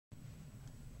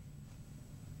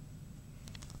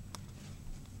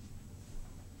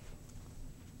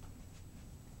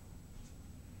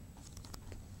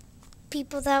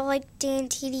people that like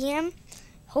DanTDM.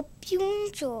 Hope you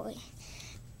enjoy.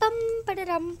 Bum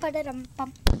ba-da-dum ba-da-dum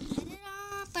bum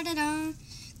ba-da-dum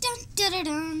dun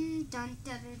da-da-dum dun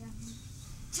da-da-dum.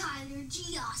 Tyler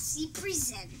Giossi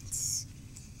presents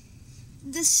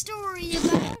the story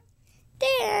about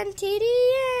DanTDM.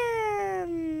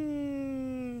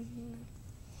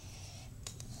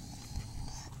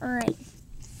 Alright,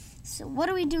 so what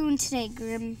are we doing today,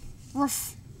 Grim?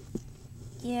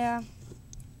 Yeah,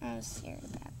 I was scared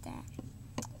about that.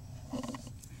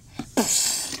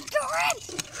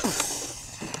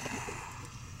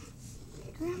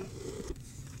 Grim?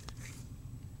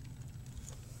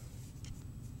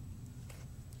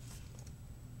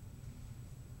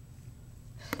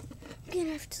 I'm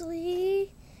gonna have to leave.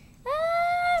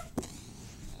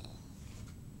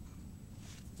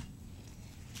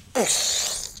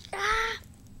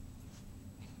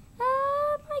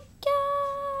 Oh my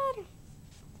God.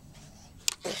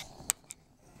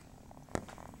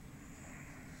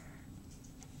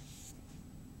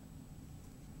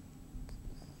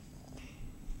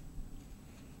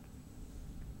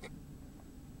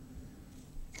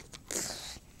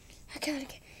 I gotta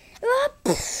get up.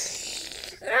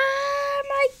 Oh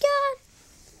my God.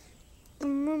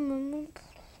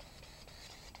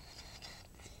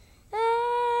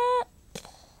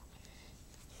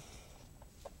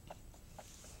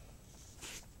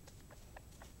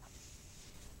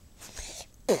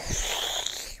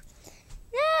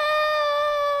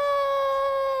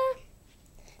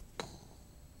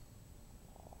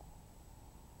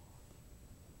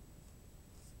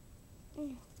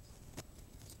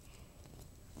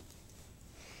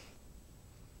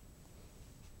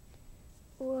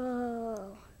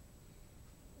 Whoa.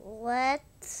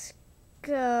 Let's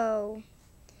go.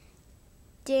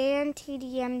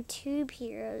 DanTDM Tube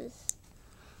Heroes.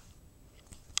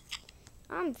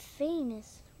 I'm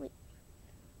famous. Wait,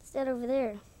 what's that over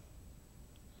there?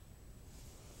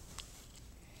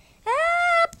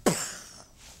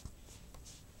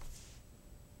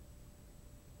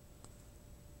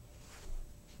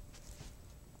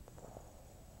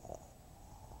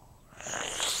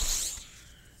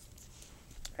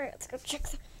 Alright, let's go check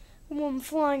the... Oh, I'm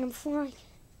flying.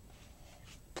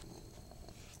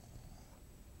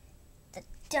 The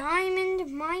diamond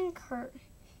minecart.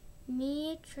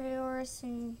 Me, Traorus,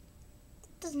 and...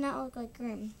 That does not look like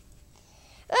Grim.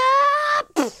 Ah!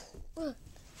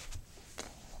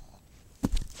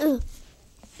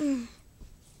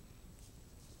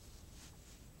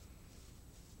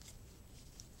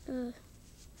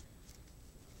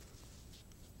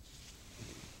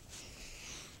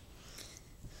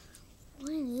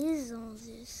 What is all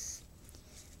this?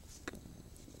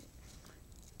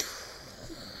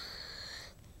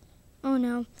 Oh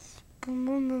no.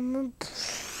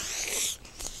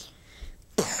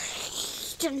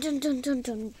 Dun dun dun dun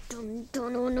dun dun dun. Oh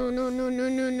no no no no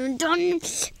no no dun.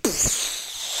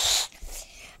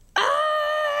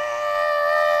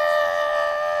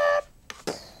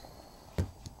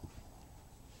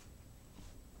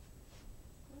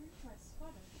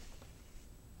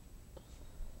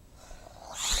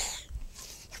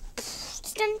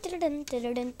 Dun dun dun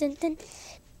dun dun dun dun.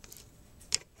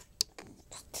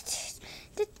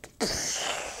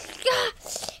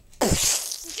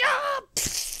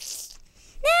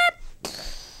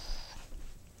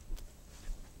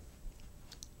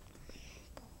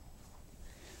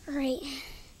 Alright,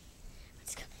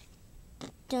 let's go.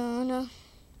 No, no,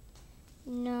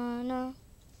 no, no,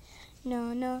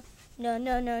 no, no, no,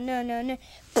 no, no, no, no, no,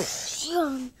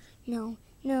 no,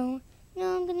 no, no,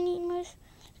 I'm gonna need my...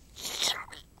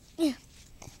 Yeah.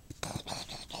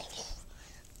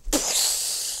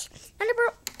 Underbro.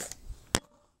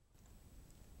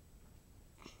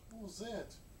 What was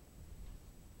that?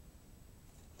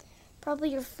 Probably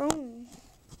your phone.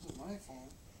 It was my phone.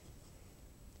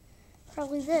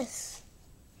 Probably this.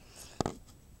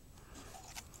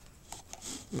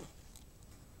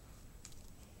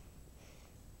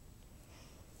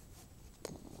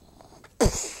 I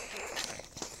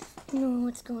don't know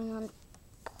what's going on.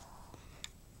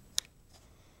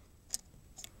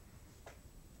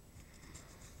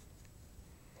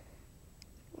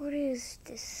 What is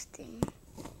this thing?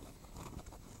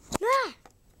 Ah!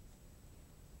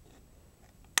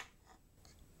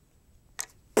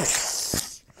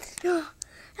 Ah!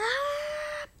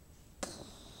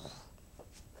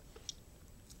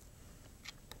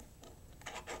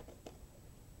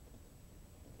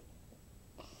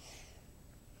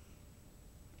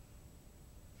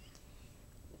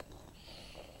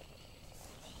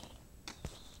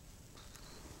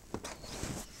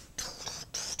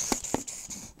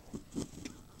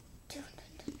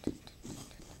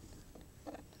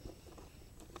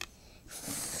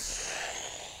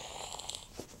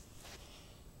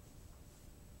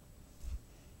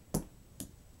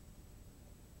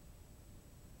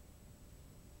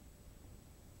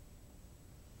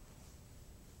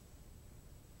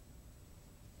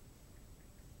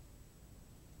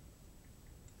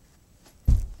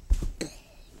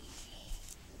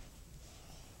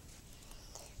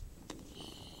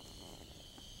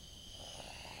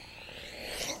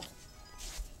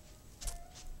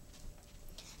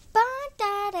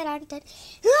 dead.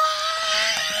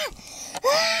 Ah!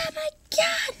 Oh my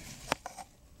God!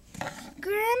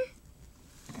 Grim?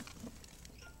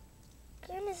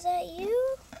 Grim, is that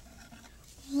you?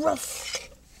 Ruff!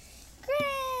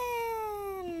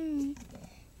 Grim!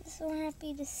 I'm so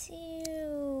happy to see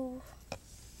you.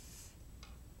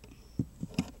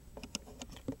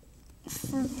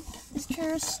 Is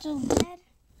Travis still dead?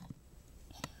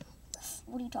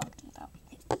 What are you talking about?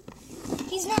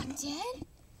 He's not dead?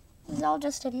 It's all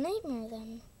just a nightmare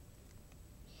then.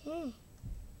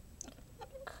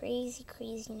 Crazy,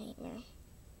 crazy nightmare.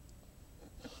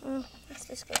 Let's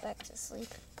just go back to sleep.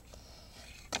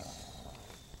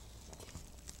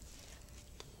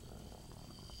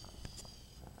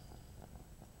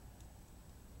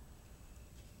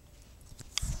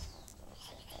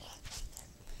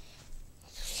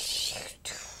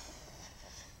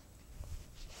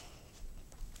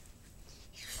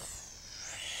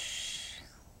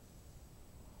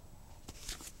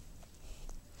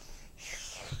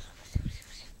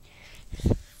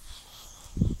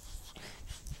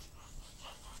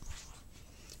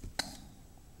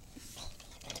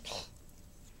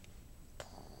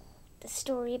 The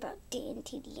story about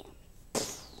DanTDM.